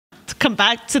come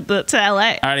back to LA.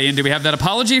 All right, Ian, do we have that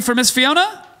apology for Miss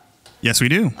Fiona? Yes, we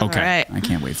do. Okay. Right. I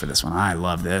can't wait for this one. I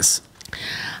love this.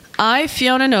 I,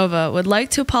 Fiona Nova, would like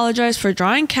to apologize for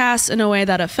drawing Cass in a way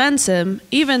that offends him,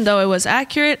 even though it was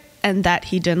accurate and that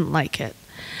he didn't like it.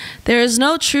 There is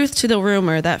no truth to the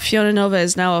rumor that Fiona Nova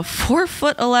is now a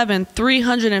 4'11",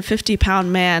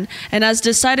 350-pound man and has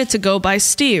decided to go by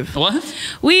Steve. What?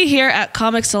 We here at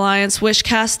Comics Alliance wish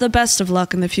Cass the best of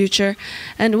luck in the future,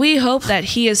 and we hope that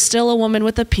he is still a woman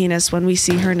with a penis when we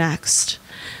see her next.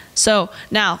 So,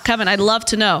 now, Kevin, I'd love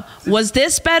to know, was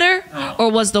this better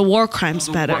or was the war crimes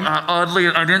better? Oddly,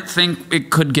 I didn't think it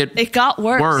could get... It got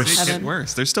worse. Worse. It get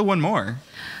worse. There's still one more.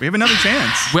 We have another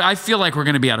chance. Well, I feel like we're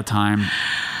going to be out of time.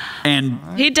 And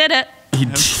He did it.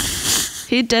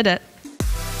 He did it.